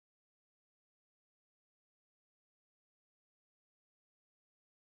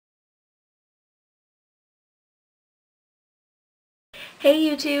Hey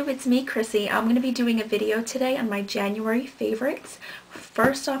YouTube, it's me, Chrissy. I'm going to be doing a video today on my January favorites.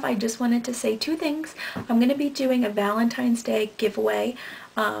 First off, I just wanted to say two things. I'm going to be doing a Valentine's Day giveaway,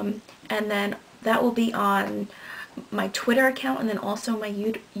 and then that will be on my Twitter account and then also my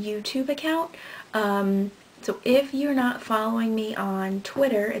YouTube account. So if you're not following me on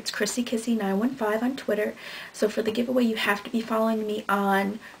Twitter, it's ChrissyKissy915 on Twitter. So for the giveaway, you have to be following me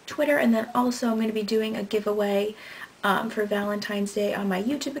on Twitter, and then also I'm going to be doing a giveaway for Valentine's Day on my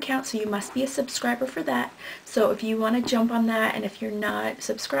YouTube account, so you must be a subscriber for that. So if you want to jump on that, and if you're not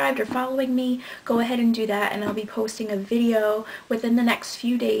subscribed or following me, go ahead and do that, and I'll be posting a video within the next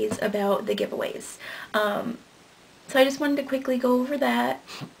few days about the giveaways. So I just wanted to quickly go over that.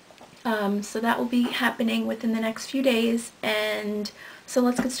 So that will be happening within the next few days, and so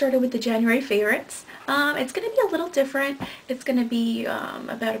let's get started with the January favorites. It's going to be a little different. It's going to be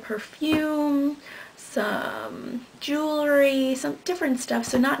about a perfume, some jewelry, some different stuff,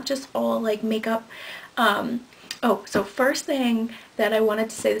 so not just all like makeup. So first thing that I wanted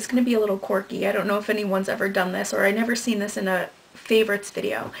to say, this is going to be a little quirky. I don't know if anyone's ever done this, or I never seen this in a favorites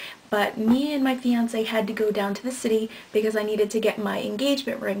video, but me and my fiance had to go down to the city because I needed to get my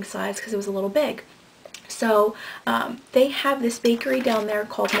engagement ring size because it was a little big. So they have this bakery down there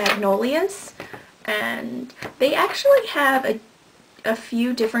called Magnolia's, and they actually have a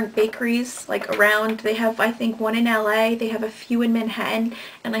few different bakeries like around. They have, I think, one in LA, they have a few in Manhattan,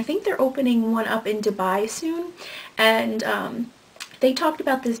 and I think they're opening one up in Dubai soon. And they talked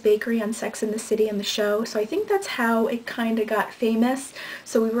about this bakery on Sex and the City and the show, so I think that's how it kind of got famous.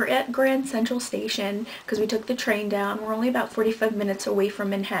 So we were at Grand Central Station because we took the train down. We're only about 45 minutes away from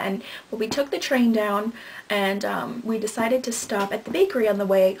Manhattan, but we took the train down, and we decided to stop at the bakery on the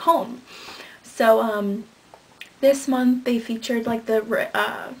way home. So this month they featured like the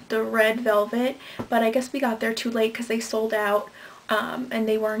red velvet, but I guess we got there too late because they sold out, and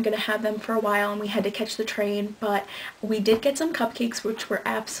they weren't going to have them for a while, and we had to catch the train. But we did get some cupcakes, which were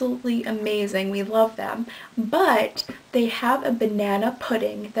absolutely amazing. We love them. But they have a banana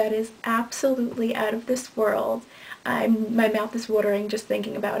pudding that is absolutely out of this world. My mouth is watering just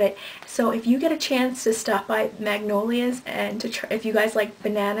thinking about it. So if you get a chance to stop by Magnolia's and to try, if you guys like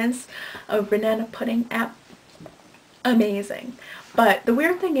bananas, a banana pudding, amazing. But the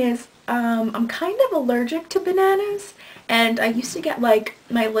weird thing is, I'm kind of allergic to bananas, and I used to get like,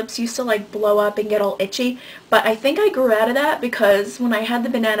 my lips used to like blow up and get all itchy, but I think I grew out of that because when I had the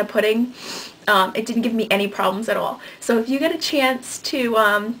banana pudding, it didn't give me any problems at all. So if you get a chance to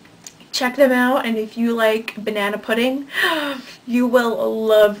check them out, and if you like banana pudding, you will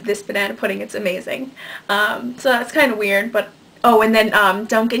love this banana pudding. It's amazing. So that's kind of weird, but oh, and then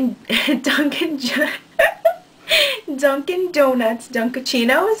Dunkin' Dunkin' Donuts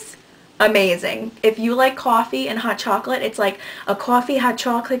Dunkachinos, amazing. If you like coffee and hot chocolate, it's like a coffee hot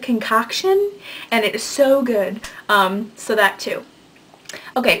chocolate concoction, and it is so good. So that too.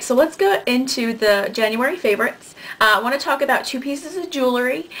 Okay, so let's go into the January favorites. I want to talk about two pieces of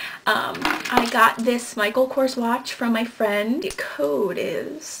jewelry. I got this Michael Kors watch from my friend. The code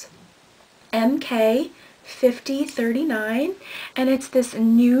is MK5039, and it's this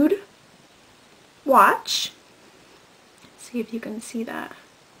nude watch. See if you can see that.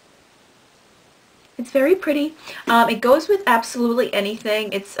 It's very pretty. It goes with absolutely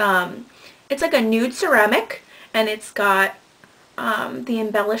anything. It's like a nude ceramic, and it's got the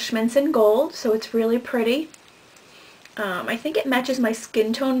embellishments in gold, so it's really pretty. I think it matches my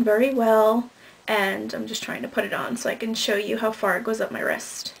skin tone very well, and I'm just trying to put it on so I can show you how far it goes up my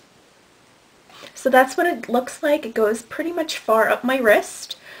wrist. So that's what it looks like. It goes pretty much far up my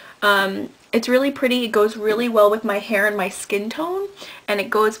wrist. It's really pretty. It goes really well with my hair and my skin tone, and it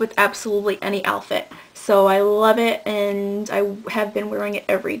goes with absolutely any outfit. So I love it, and I have been wearing it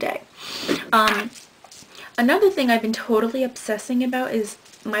every day. Another thing I've been totally obsessing about is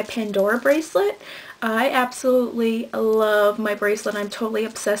my Pandora bracelet. I absolutely love my bracelet. I'm totally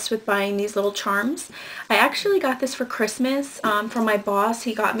obsessed with buying these little charms. I actually got this for Christmas from my boss.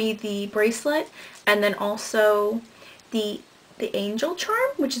 He got me the bracelet and then also the angel charm,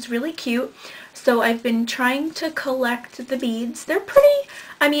 which is really cute. So I've been trying to collect the beads. They're pretty,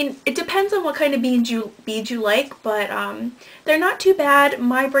 I mean, it depends on what kind of beads you like, but they're not too bad.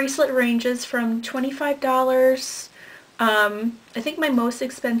 My bracelet ranges from $25. I think my most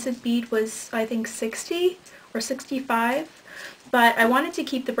expensive bead was, I think, $60 or $65, but I wanted to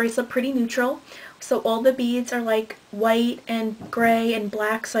keep the bracelet pretty neutral. So all the beads are like white and gray and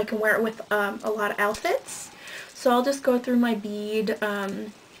black, so I can wear it with a lot of outfits. So I'll just go through my bead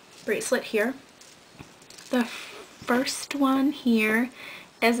bracelet here. The first one here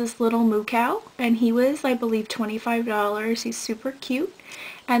is this little moo cow, and he was, I believe, $25. He's super cute.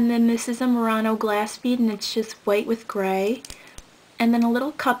 And then this is a Murano glass bead, and it's just white with gray. And then a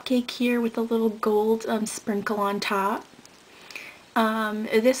little cupcake here with a little gold sprinkle on top.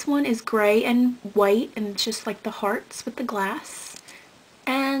 This one is gray and white, and it's just like the hearts with the glass.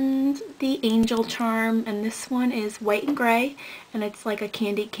 And the angel charm, and this one is white and gray, and it's like a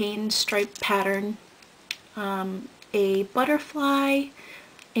candy cane stripe pattern. A butterfly,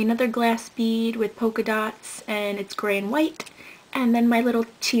 another glass bead with polka dots, and it's gray and white. And then my little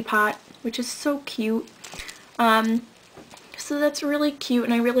teapot, which is so cute. So that's really cute,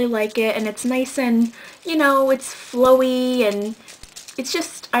 and I really like it, and it's nice, and you know, it's flowy, and it's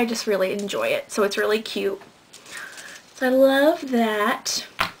just, I just really enjoy it. So it's really cute. So I love that.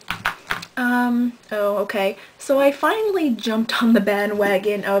 Oh, okay. So I finally jumped on the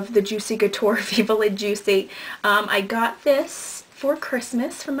bandwagon of the Juicy Couture Viva La Juicy. I got this for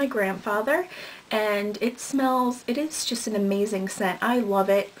Christmas from my grandfather, and it is just an amazing scent. I love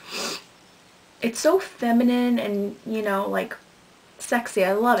it. It's so feminine and, you know, like sexy.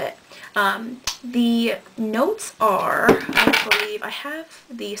 I love it. The notes are, I believe, I have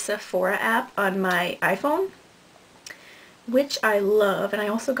the Sephora app on my iPhone, which I love, and I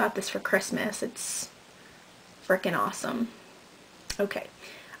also got this for Christmas. It's freaking awesome. Okay.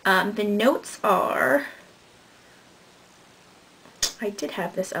 The notes are, I did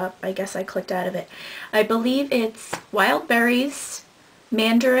have this up. I guess I clicked out of it. I believe it's wild berries,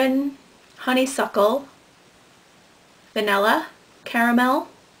 mandarin, honeysuckle, vanilla, caramel,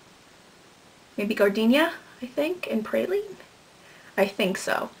 maybe gardenia, I think, and praline. I think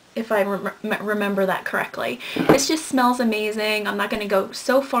so, if I remember that correctly. This just smells amazing. I'm not going to go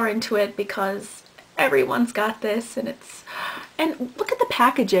so far into it because everyone's got this, and look at the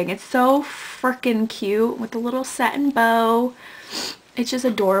packaging. It's so freaking cute with the little satin bow. It's just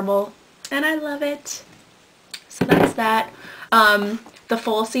adorable, and I love it. So that's that. The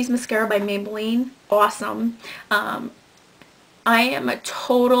Falsies mascara by Maybelline, awesome. I am a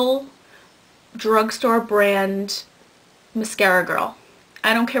total drugstore brand mascara girl.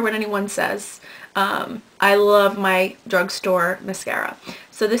 I don't care what anyone says. I love my drugstore mascara.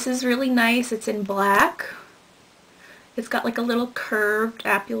 So this is really nice. It's in black. It's got like a little curved,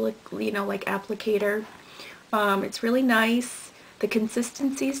 like applicator. It's really nice. The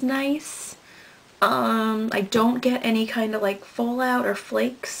consistency's nice. I don't get any kind of like fallout or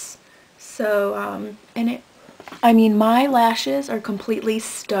flakes. So, I mean, my lashes are completely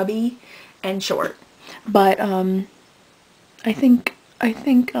stubby and short, but I think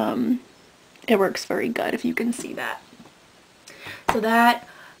it works very good, if you can see that. So that,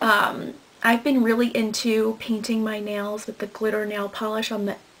 I've been really into painting my nails with the glitter nail polish on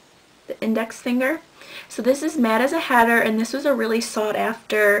the index finger. So this is Mad as a Hatter, and this was a really sought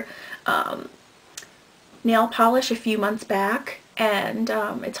after nail polish a few months back, and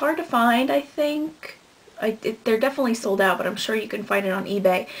it's hard to find, I think. They're definitely sold out, but I'm sure you can find it on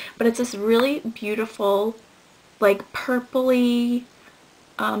eBay. But it's this really beautiful, like purpley,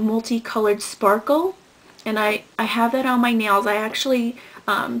 multicolored sparkle, and I have that on my nails. I actually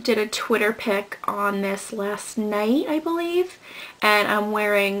did a Twitter pic on this last night, I believe, and I'm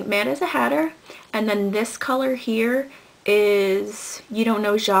wearing Mad as a Hatter, and then this color here is You Don't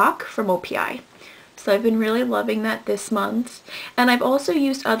Know Jacques from OPI. So I've been really loving that this month. And I've also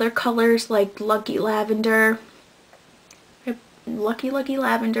used other colors like Lucky Lavender from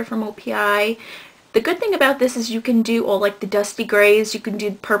OPI. The good thing about this is you can do all like the dusty grays, you can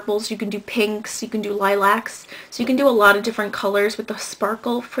do purples, you can do pinks, you can do lilacs. So you can do a lot of different colors with the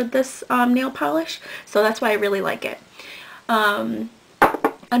sparkle for this nail polish. So that's why I really like it.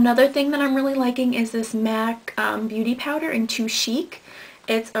 Another thing that I'm really liking is this MAC Beauty Powder in Too Chic.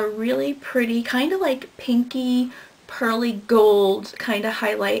 It's a really pretty, kind of like pinky, pearly gold kind of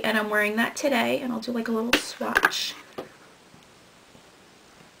highlight, and I'm wearing that today, and I'll do like a little swatch.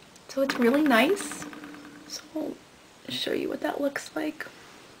 So it's really nice. So I'll show you what that looks like.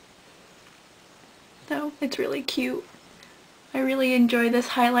 So it's really cute. I really enjoy this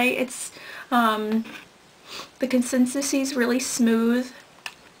highlight. It's, the consistency is really smooth.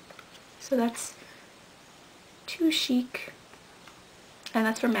 So that's Too Chic. And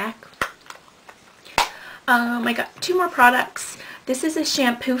that's from MAC. I got two more products. This is a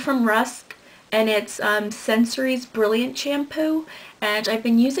shampoo from Rusk, and it's Sensory's Brilliant Shampoo, and I've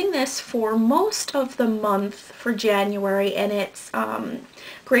been using this for most of the month for January, and it's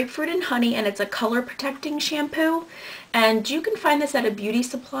grapefruit and honey, and it's a color protecting shampoo, and you can find this at a beauty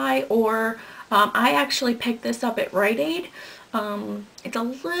supply, or I actually picked this up at Rite Aid. It's a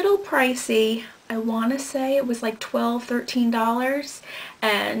little pricey. I want to say it was like $12, $13,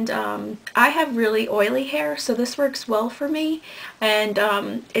 and I have really oily hair, so this works well for me, and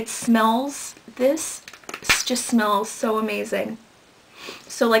it smells, this just smells so amazing.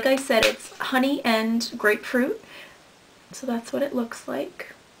 So like I said, it's honey and grapefruit, so that's what it looks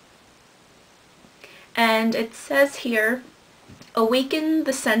like. And it says here, awaken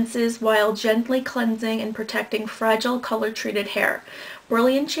the senses while gently cleansing and protecting fragile color-treated hair.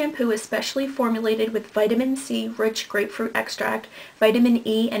 Brilliant shampoo is specially formulated with vitamin C, rich grapefruit extract, vitamin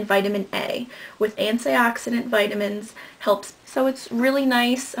E, and vitamin A, with antioxidant vitamins, helps. So it's really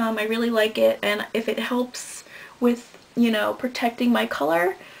nice. I really like it, and if it helps with, you know, protecting my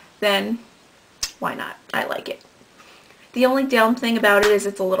color, then why not? I like it. The only down thing about it is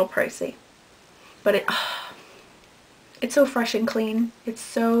it's a little pricey, but it's so fresh and clean. It's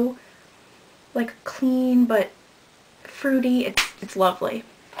so like clean but fruity. It's lovely.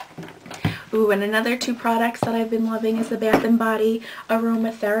 Ooh, and another two products that I've been loving is the Bath & Body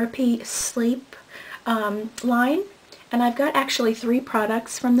Aromatherapy Sleep line. And I've got actually 3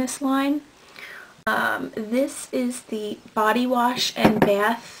 products from this line. This is the body wash and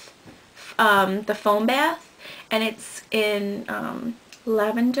bath, the foam bath, and it's in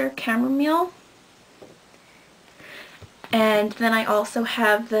lavender chamomile. And then I also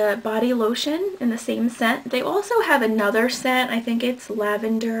have the body lotion in the same scent. They also have another scent. I think it's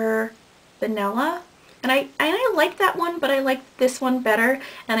lavender vanilla. And I like that one, but I like this one better.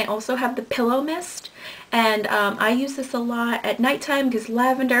 And I also have the pillow mist. And I use this a lot at nighttime because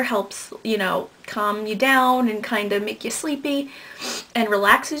lavender helps, you know, calm you down and kind of make you sleepy and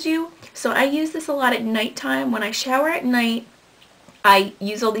relaxes you. So I use this a lot at nighttime. When I shower at night, I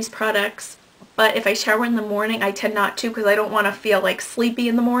use all these products. But if I shower in the morning, I tend not to because I don't want to feel like sleepy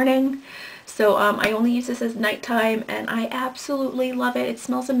in the morning. So I only use this as nighttime, and I absolutely love it. It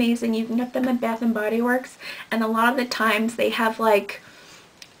smells amazing. You can get them at Bath & Body Works, and a lot of the times they have like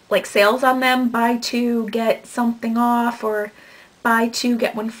sales on them. Buy 2, get something off, or buy 2,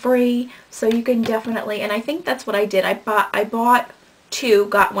 get 1 free. So you can definitely, and I think that's what I did. I bought 2,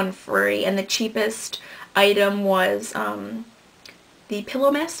 got 1 free, and the cheapest item was the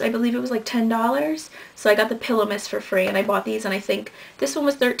pillow mist. I believe it was like $10, so I got the pillow mist for free, and I bought these, and I think this one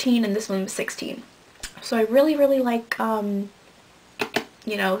was $13 and this one was $16. So I really, really like, you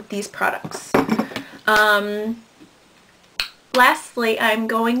know, these products. Lastly, I'm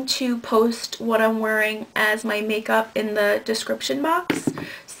going to post what I'm wearing as my makeup in the description box.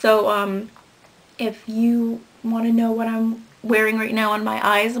 So if you want to know what I'm wearing right now on my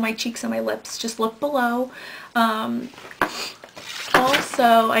eyes and my cheeks and my lips, just look below.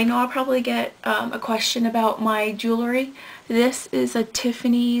 Also, I know I'll probably get a question about my jewelry. This is a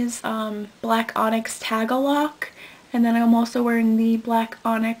Tiffany's black onyx tag-a-lock, and then I'm also wearing the black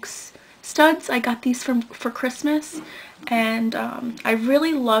onyx studs. I got these for Christmas, and I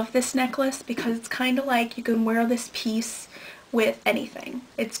really love this necklace because it's kind of like you can wear this piece with anything.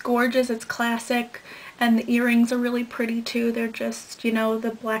 It's gorgeous, it's classic, and the earrings are really pretty too. They're just, you know,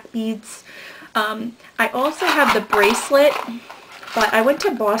 the black beads. I also have the bracelet. But I went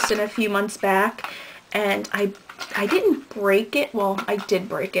to Boston a few months back, and I didn't break it. Well, I did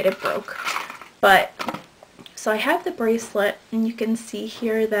break it. It broke. But, so I have the bracelet, and you can see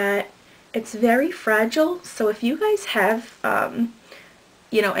here that it's very fragile. So if you guys have,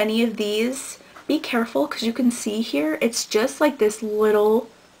 you know, any of these, be careful, because you can see here, it's just like this little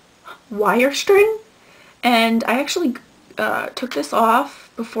wire string. And I actually took this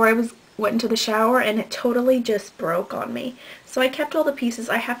off before I went into the shower, and it totally just broke on me. So I kept all the pieces.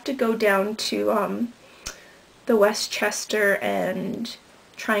 I have to go down to the Westchester and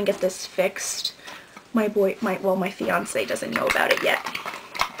try and get this fixed. My fiance doesn't know about it yet,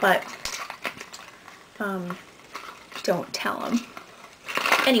 but don't tell him.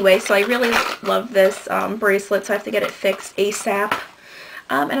 Anyway, so I really love this bracelet, so I have to get it fixed ASAP.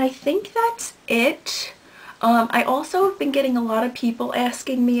 And I think that's it. I also have been getting a lot of people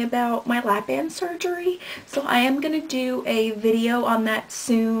asking me about my lap band surgery, so I am going to do a video on that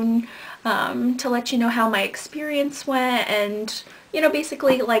soon to let you know how my experience went, and, you know,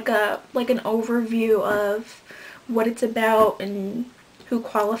 basically like an overview of what it's about and who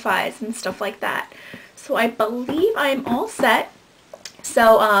qualifies and stuff like that. So I believe I'm all set.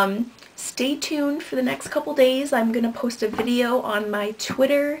 So stay tuned for the next couple days. I'm going to post a video on my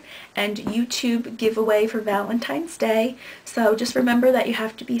Twitter and YouTube giveaway for Valentine's Day. So just remember that you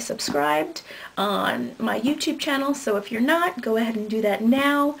have to be subscribed on my YouTube channel. So if you're not, go ahead and do that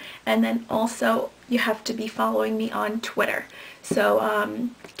now. And then also you have to be following me on Twitter.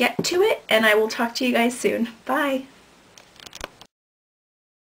 So get to it, and I will talk to you guys soon. Bye!